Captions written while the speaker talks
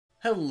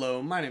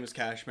Hello, my name is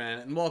Cashman,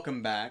 and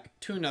welcome back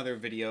to another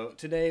video.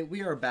 Today,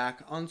 we are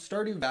back on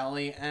Stardew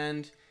Valley,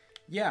 and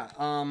yeah,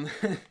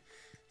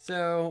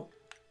 so,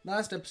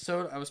 last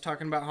episode, I was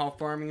talking about how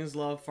farming is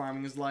love,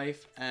 farming is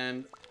life,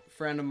 and a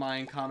friend of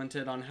mine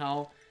commented on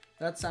how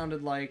that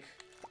sounded like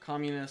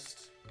communism,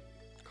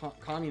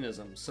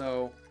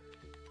 so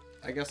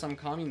I guess I'm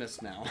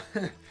communist now.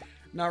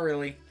 Not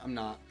really, I'm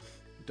not.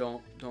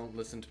 Don't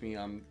listen to me,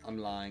 I'm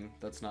lying,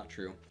 that's not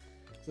true.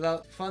 So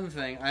that fun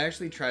thing, I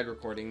actually tried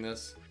recording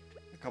this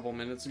a couple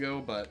minutes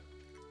ago, but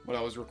what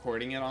I was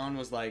recording it on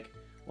was like,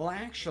 well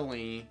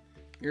actually,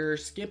 you're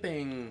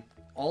skipping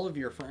all of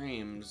your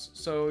frames,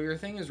 so your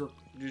thing is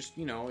just,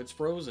 you know, it's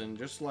frozen,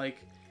 just like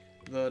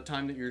the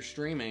time that you're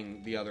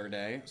streaming the other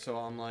day. So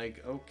I'm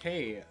like,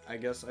 okay, I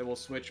guess I will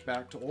switch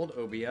back to old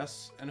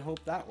OBS and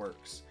hope that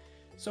works.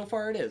 So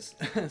far it is.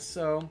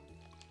 So,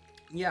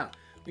 yeah,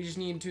 we just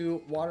need to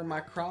water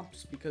my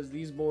crops because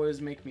these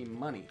boys make me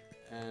money.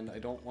 And I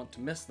don't want to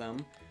miss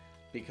them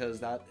because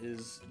that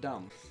is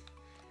dumb.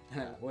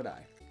 Would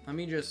I? Let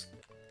me just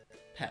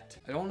pet.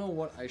 I don't know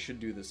what I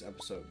should do this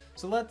episode.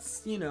 So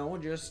let's, you know,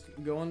 just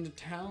go into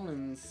town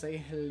and say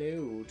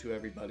hello to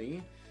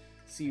everybody.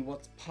 See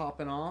what's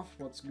popping off,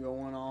 what's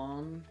going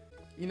on.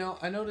 You know,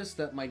 I noticed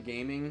that my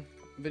gaming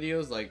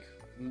videos, like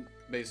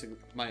basically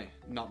my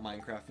not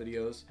Minecraft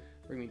videos,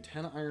 bring me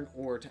 10 iron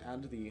ore to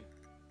add to the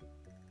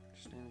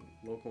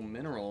local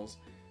minerals.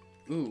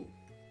 Ooh.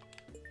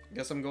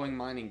 Guess I'm going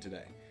mining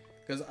today,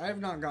 because I have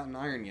not gotten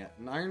iron yet,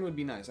 and iron would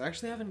be nice. I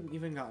actually haven't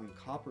even gotten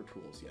copper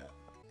tools yet.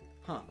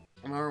 Huh.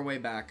 On our way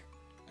back,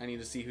 I need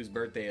to see whose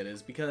birthday it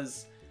is,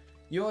 because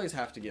you always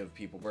have to give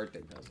people birthday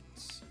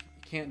presents.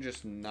 You can't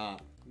just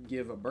not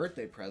give a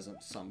birthday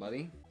present to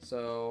somebody.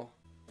 So,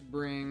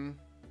 do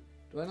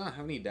I not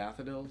have any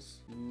daffodils?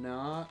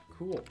 Not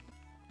cool.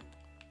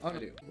 Oh, I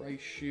do.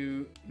 Rice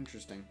shoot,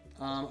 interesting.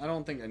 I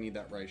don't think I need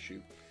that rice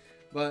shoot,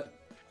 but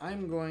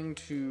I'm going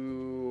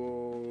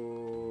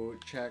to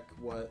check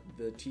what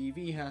the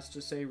TV has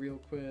to say real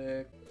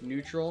quick.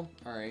 Neutral,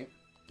 alright.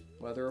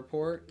 Weather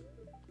report.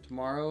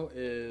 Tomorrow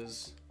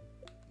is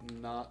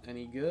not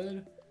any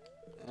good.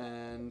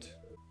 And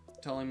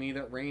telling me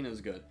that rain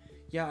is good.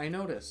 Yeah, I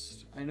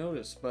noticed,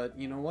 but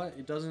you know what?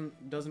 It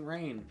doesn't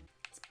rain.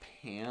 It's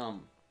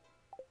Pam.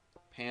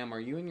 Pam, are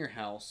you in your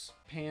house?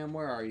 Pam,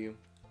 where are you?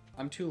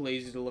 I'm too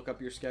lazy to look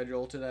up your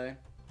schedule today.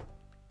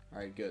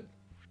 Alright, good.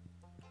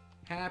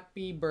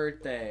 Happy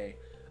birthday.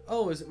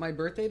 Oh, is it my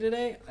birthday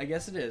today? I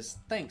guess it is.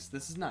 Thanks,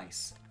 this is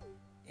nice.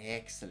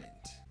 Excellent.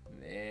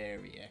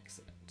 Very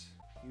excellent.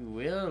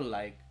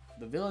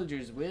 The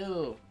villagers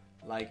will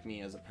like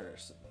me as a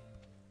person.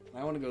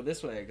 I want to go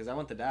this way because I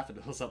want the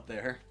daffodils up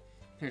there.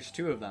 There's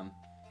 2 of them.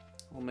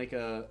 I'll make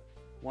a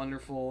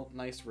wonderful,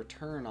 nice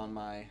return on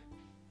mine.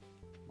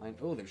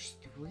 Oh, there's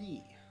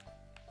 3.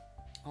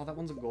 Oh, that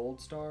one's a gold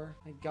star.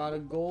 I got a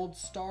gold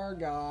star,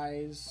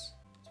 guys.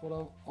 That's what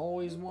I've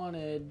always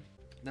wanted.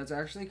 That's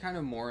actually kind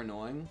of more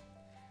annoying,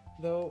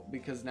 though,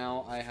 because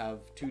now I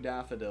have 2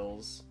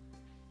 daffodils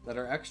that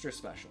are extra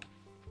special.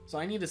 So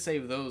I need to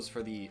save those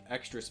for the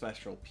extra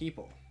special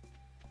people.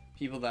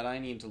 People that I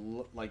need to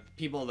look like,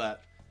 people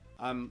that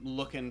I'm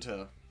looking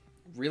to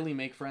really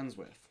make friends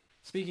with.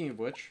 Speaking of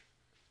which,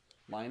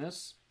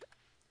 Linus.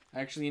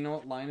 Actually, you know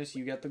what, Linus,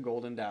 you get the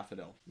golden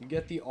daffodil. You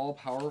get the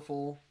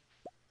all-powerful,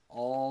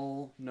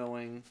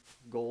 all-knowing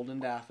golden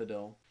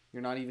daffodil.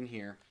 You're not even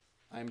here.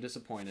 I'm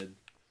disappointed.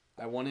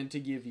 I wanted to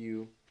give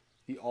you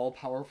the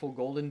all-powerful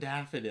golden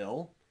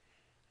daffodil,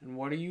 and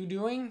what are you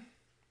doing?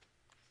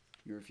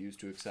 You refuse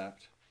to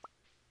accept.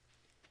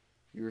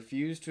 You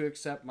refuse to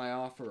accept my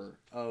offer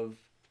of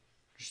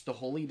just the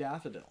holy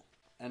daffodil.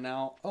 And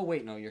now, oh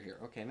wait, no, you're here.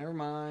 Okay, never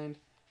mind.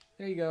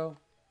 There you go.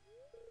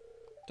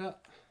 I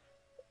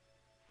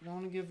don't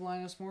want to give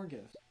Linus more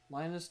gifts.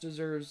 Linus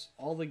deserves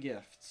all the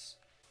gifts.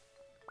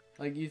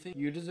 Like, you think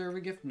you deserve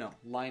a gift? No,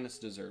 Linus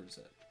deserves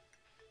it.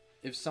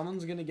 If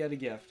someone's gonna get a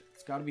gift,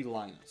 it's gotta be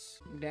Linus.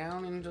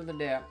 Down into the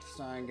depths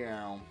I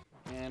go.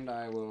 And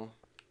I will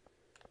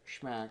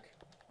schmack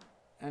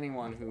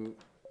anyone who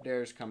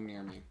dares come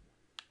near me.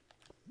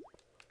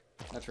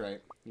 That's right,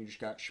 you just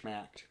got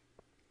schmacked.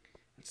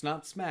 It's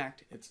not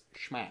smacked, it's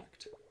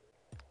schmacked.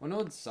 Well,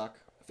 no, it'd suck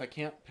if I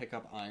can't pick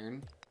up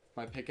iron.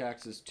 My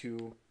pickaxe is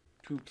too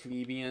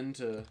plebeian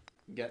to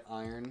get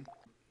iron.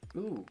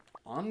 Ooh,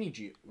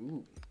 Omni-Geo.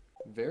 Ooh,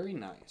 very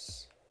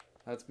nice.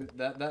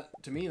 That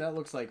to me that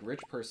looks like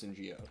rich person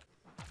geode.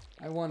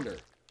 I wonder,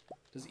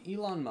 does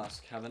Elon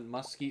Musk have a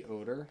musky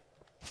odor?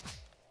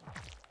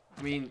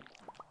 I mean,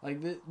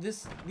 like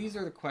these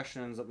are the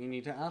questions that we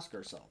need to ask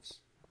ourselves.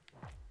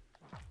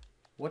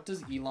 What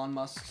does Elon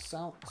Musk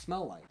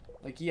smell like?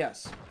 Like,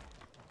 yes,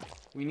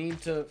 we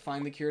need to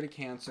find the cure to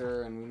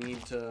cancer and we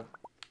need to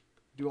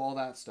do all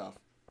that stuff.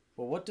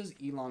 But what does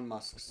Elon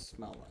Musk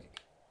smell like?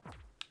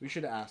 We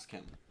should ask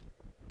him.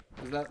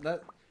 Is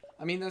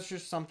I mean, that's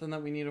just something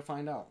that we need to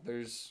find out.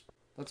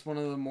 That's one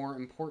of the more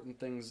important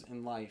things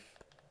in life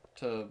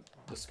to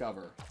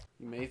discover.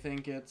 You may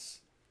think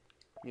it's,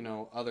 you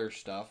know, other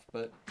stuff,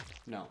 but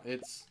no,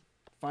 it's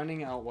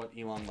finding out what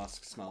Elon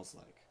Musk smells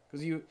like.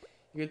 Because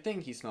you'd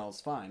think he smells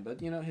fine,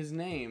 but, you know, his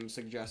name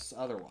suggests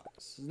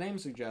otherwise. His name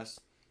suggests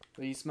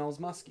that he smells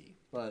musky,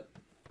 but...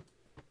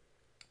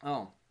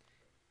 Oh.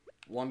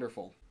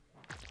 Wonderful.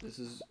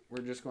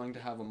 We're just going to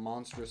have a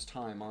monstrous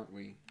time, aren't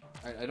we?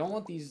 I don't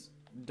want these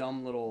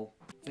dumb little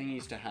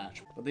thingies to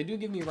hatch, but they do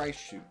give me rice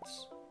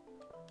shoots,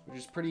 which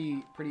is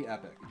pretty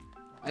epic.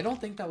 I don't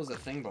think that was a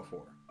thing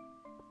before.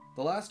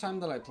 The last time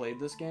that I played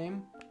this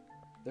game,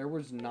 there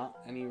was not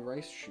any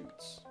rice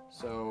shoots,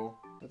 so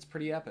that's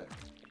pretty epic.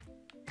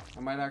 I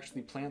might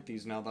actually plant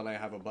these now that I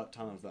have a butt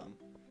ton of them.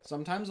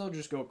 Sometimes I'll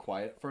just go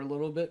quiet for a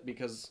little bit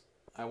because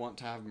I want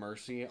to have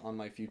mercy on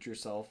my future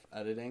self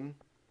editing.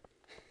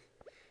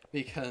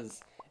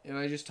 Because if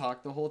I just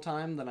talk the whole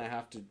time, then I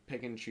have to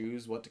pick and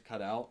choose what to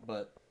cut out.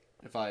 But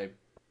if I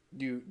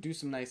do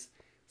some nice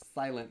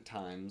silent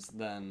times,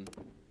 then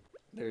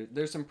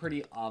there's some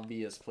pretty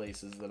obvious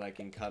places that I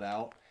can cut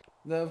out.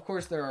 Of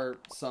course, there are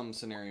some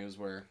scenarios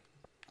where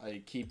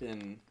I keep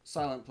in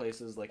silent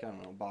places, like, I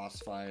don't know, boss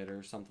fight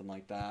or something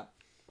like that.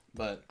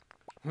 But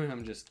when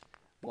I'm just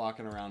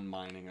walking around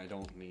mining, I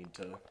don't need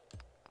to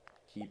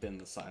keep in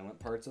the silent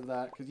parts of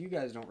that, because you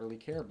guys don't really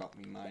care about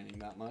me mining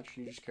that much.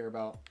 You just care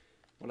about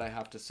what I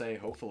have to say,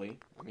 hopefully.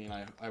 I mean,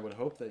 I would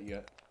hope that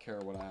you care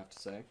what I have to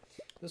say.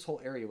 This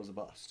whole area was a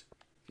bust.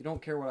 If you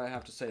don't care what I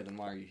have to say, then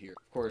why are you here?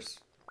 Of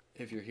course,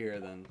 if you're here,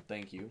 then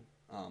thank you.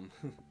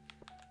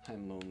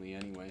 I'm lonely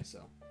anyway,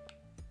 so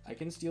I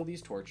can steal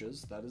these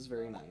torches. That is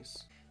very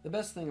nice. The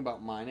best thing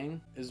about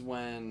mining is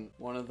when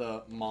one of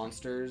the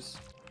monsters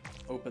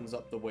opens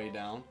up the way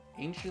down.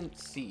 Ancient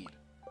seed.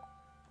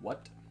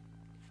 What?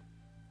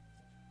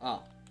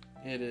 Ah,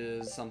 it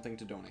is something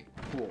to donate.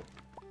 Cool.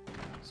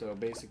 So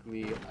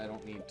basically, I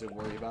don't need to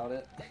worry about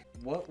it.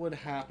 What would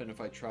happen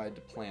if I tried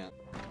to plant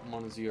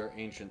Monazir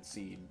Ancient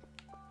Seed?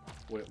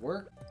 Would it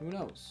work? Who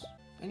knows?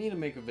 I need to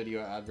make a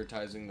video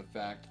advertising the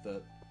fact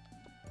that,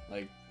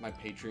 like, my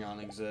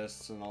Patreon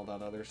exists and all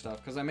that other stuff.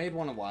 Because I made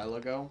one a while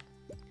ago,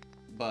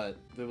 but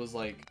it was,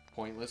 like,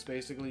 pointless,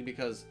 basically,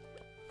 because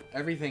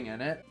everything in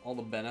it, all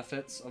the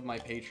benefits of my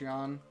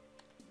Patreon,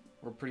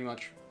 were pretty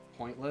much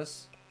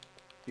pointless,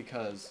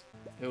 because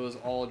it was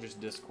all just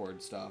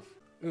Discord stuff.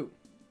 Ooh.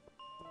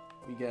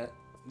 We get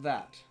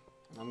that.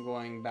 I'm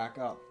going back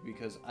up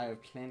because I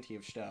have plenty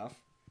of stuff.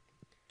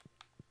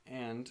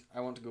 And I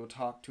want to go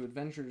talk to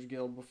Adventurers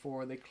Guild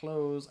before they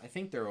close. I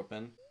think they're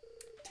open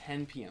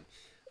 10 p.m.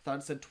 I thought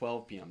it said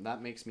 12 p.m.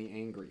 That makes me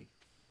angry.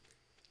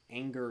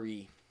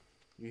 Angry.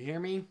 You hear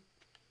me?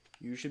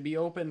 You should be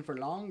open for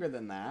longer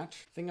than that.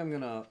 I think I'm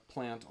gonna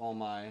plant all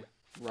my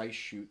rice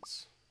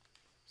shoots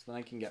so then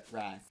I can get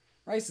rice.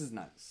 Rice is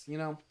nice, you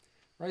know?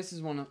 Rice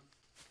is one of...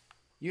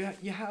 You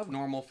have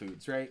normal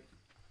foods, right?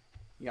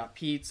 You got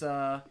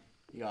pizza,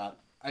 you got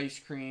ice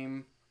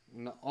cream,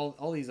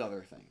 all these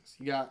other things.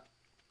 You got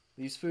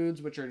these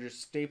foods which are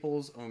just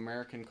staples of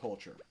American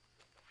culture.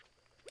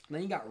 And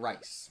then you got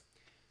rice.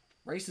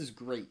 Rice is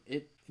great.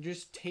 It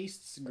just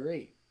tastes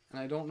great. And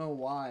I don't know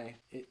why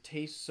it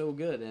tastes so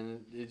good,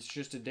 and it's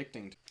just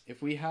addicting.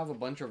 If we have a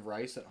bunch of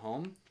rice at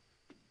home,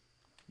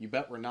 you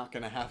bet we're not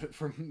going to have it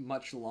for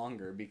much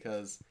longer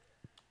because...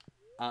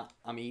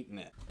 I'm eating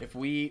it. If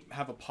we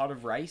have a pot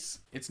of rice,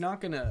 it's not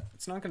gonna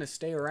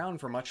stay around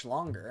for much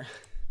longer.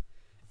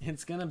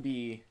 It's gonna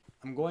be,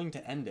 I'm going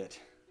to end it.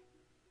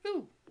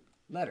 Ooh,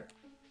 letter.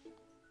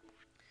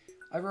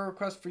 I have a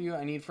request for you.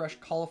 I need fresh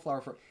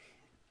cauliflower for...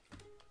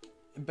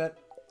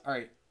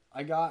 Alright,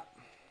 I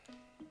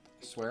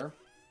swear,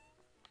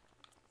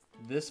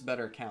 this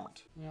better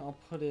count. Yeah, I'll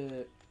put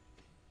it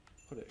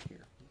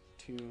here.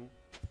 2,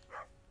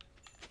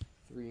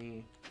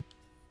 3,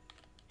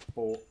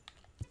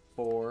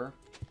 4,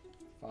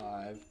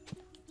 5,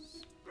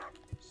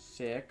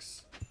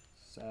 6,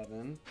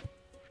 7.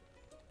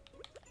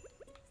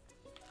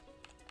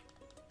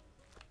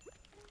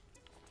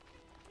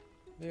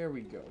 There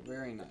we go.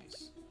 Very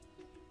nice.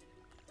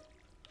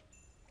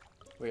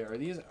 Wait, are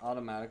these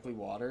automatically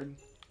watered?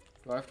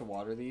 Do I have to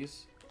water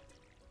these?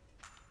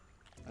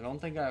 I don't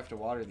think I have to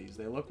water these.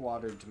 They look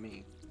watered to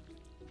me.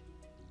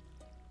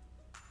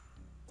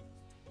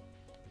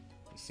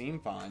 They seem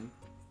fine.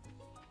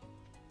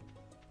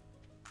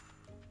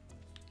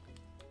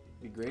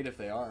 Be great if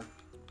they are.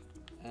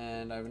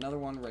 And I have another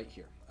one right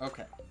here.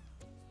 Okay.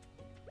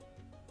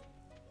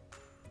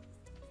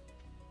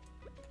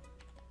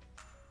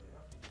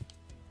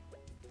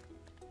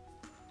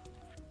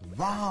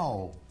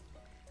 Wow!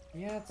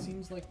 Yeah, it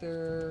seems like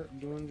they're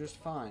doing just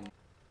fine.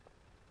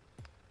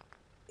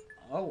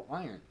 Oh,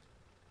 iron.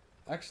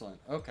 Excellent.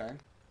 Okay.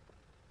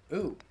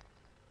 Ooh.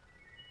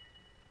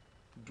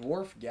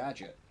 Dwarf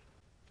gadget.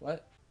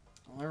 What?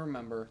 Oh, I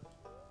remember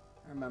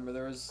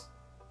there was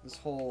this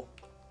whole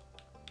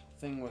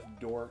thing with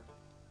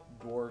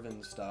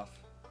dwarven stuff.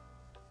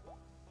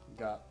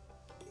 Got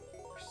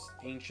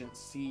ancient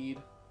seed.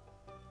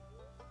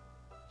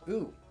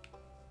 Ooh.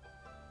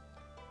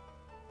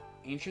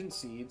 Ancient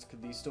seeds.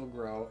 Could these still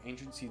grow?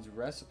 Ancient seeds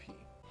recipe.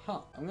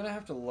 Huh. I'm gonna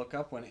have to look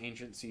up when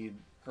ancient seed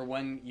or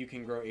when you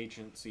can grow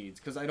ancient seeds.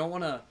 Because I don't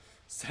want to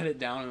set it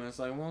down and it's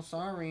like, well,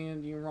 sorry,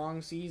 you're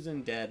wrong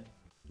season, dead.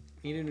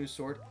 Need a new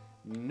sword?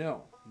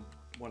 No.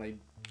 What I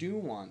do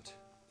want...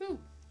 Ooh,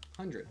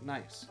 100.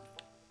 Nice.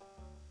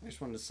 I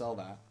just wanted to sell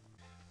that.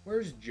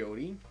 Where's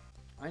Jody?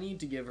 I need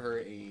to give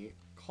her a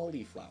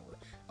cauliflower.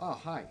 Oh,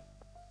 hi.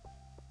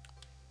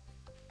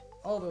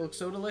 Oh, they look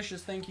so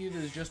delicious. Thank you.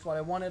 This is just what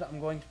I wanted. I'm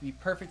going to be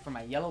perfect for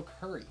my yellow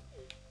curry.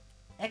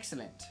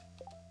 Excellent.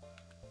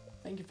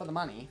 Thank you for the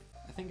money.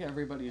 I think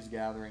everybody's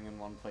gathering in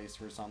one place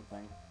for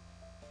something.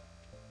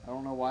 I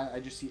don't know why. I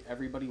just see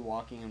everybody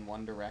walking in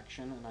one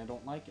direction, and I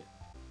don't like it.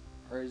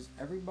 Or is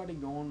everybody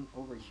going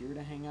over here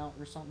to hang out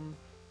or something?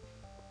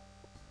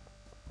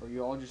 Or are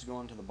you all just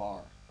going to the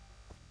bar?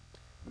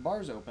 The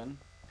bar's open.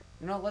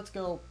 You know what? Let's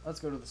go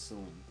to the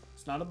saloon.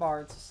 It's not a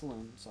bar, it's a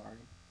saloon. Sorry.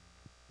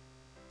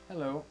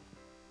 Hello.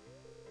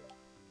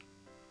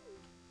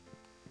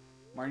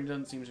 Marnie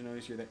doesn't seem to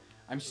notice you're there.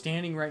 I'm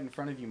standing right in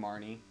front of you,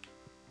 Marnie.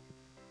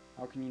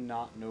 How can you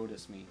not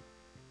notice me?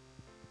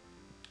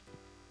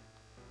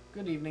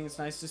 Good evening. It's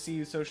nice to see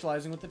you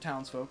socializing with the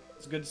townsfolk.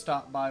 It's good to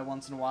stop by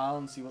once in a while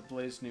and see what the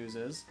latest news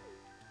is.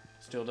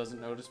 Still doesn't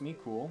notice me.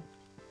 Cool.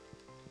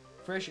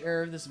 Fresh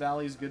air of this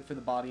valley is good for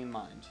the body and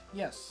mind.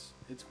 Yes,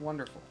 it's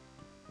wonderful.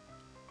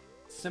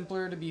 It's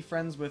simpler to be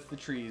friends with the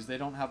trees. They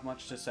don't have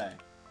much to say.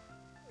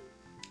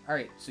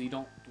 Alright, so you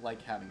don't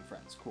like having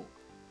friends. Cool.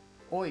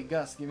 Oi,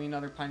 Gus, give me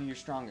another pint of your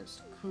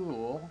strongest.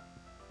 Cool.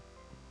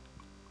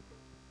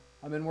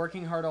 I've been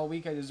working hard all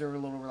week. I deserve a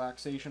little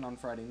relaxation on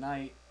Friday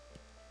night.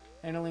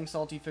 Handling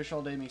salty fish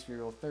all day makes me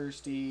real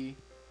thirsty.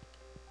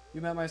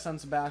 You met my son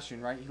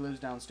Sebastian, right? He lives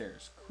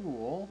downstairs.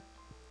 Cool.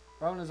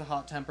 Robin has a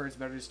hot temper. It's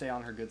better to stay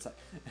on her good side.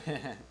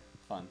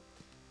 Fun.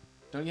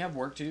 Don't you have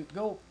work to do?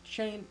 Go,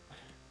 Shane.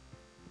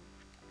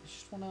 I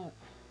just wanna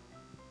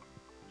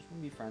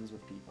be friends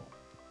with people.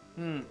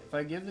 If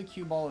I give the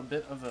cue ball a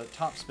bit of a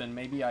topspin,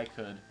 maybe I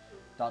could. ...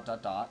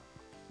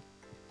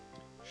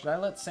 Should I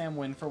let Sam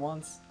win for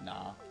once?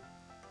 Nah.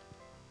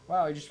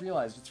 Wow, I just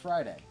realized it's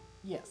Friday.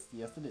 Yes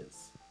it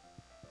is.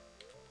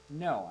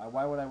 No,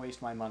 why would I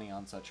waste my money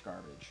on such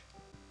garbage?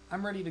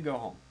 I'm ready to go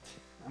home.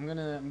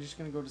 I'm just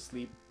gonna go to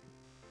sleep.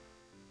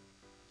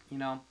 You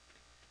know,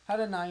 had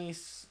a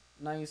nice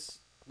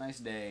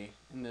day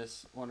in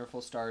this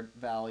wonderful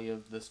valley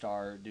of the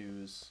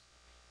Stardews.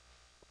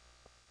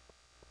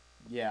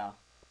 Yeah.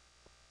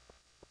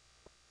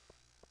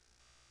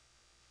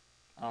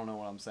 I don't know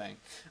what I'm saying.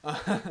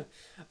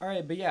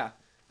 Alright, but yeah.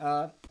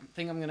 I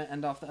think I'm going to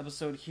end off the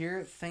episode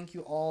here. Thank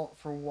you all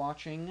for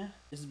watching.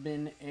 It's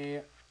been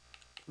a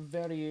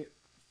very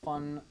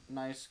fun,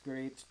 nice,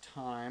 great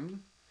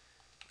time.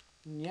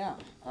 Yeah.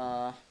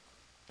 I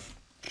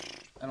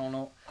don't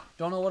know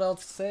what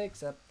else to say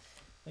except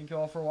thank you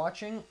all for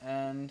watching,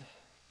 and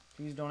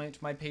please donate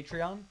to my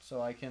Patreon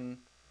so I can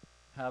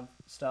have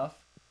stuff.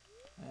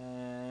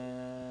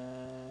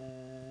 And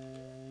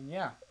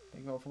yeah,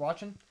 thank you all for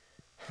watching.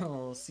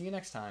 I'll see you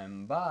next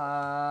time.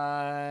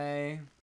 Bye.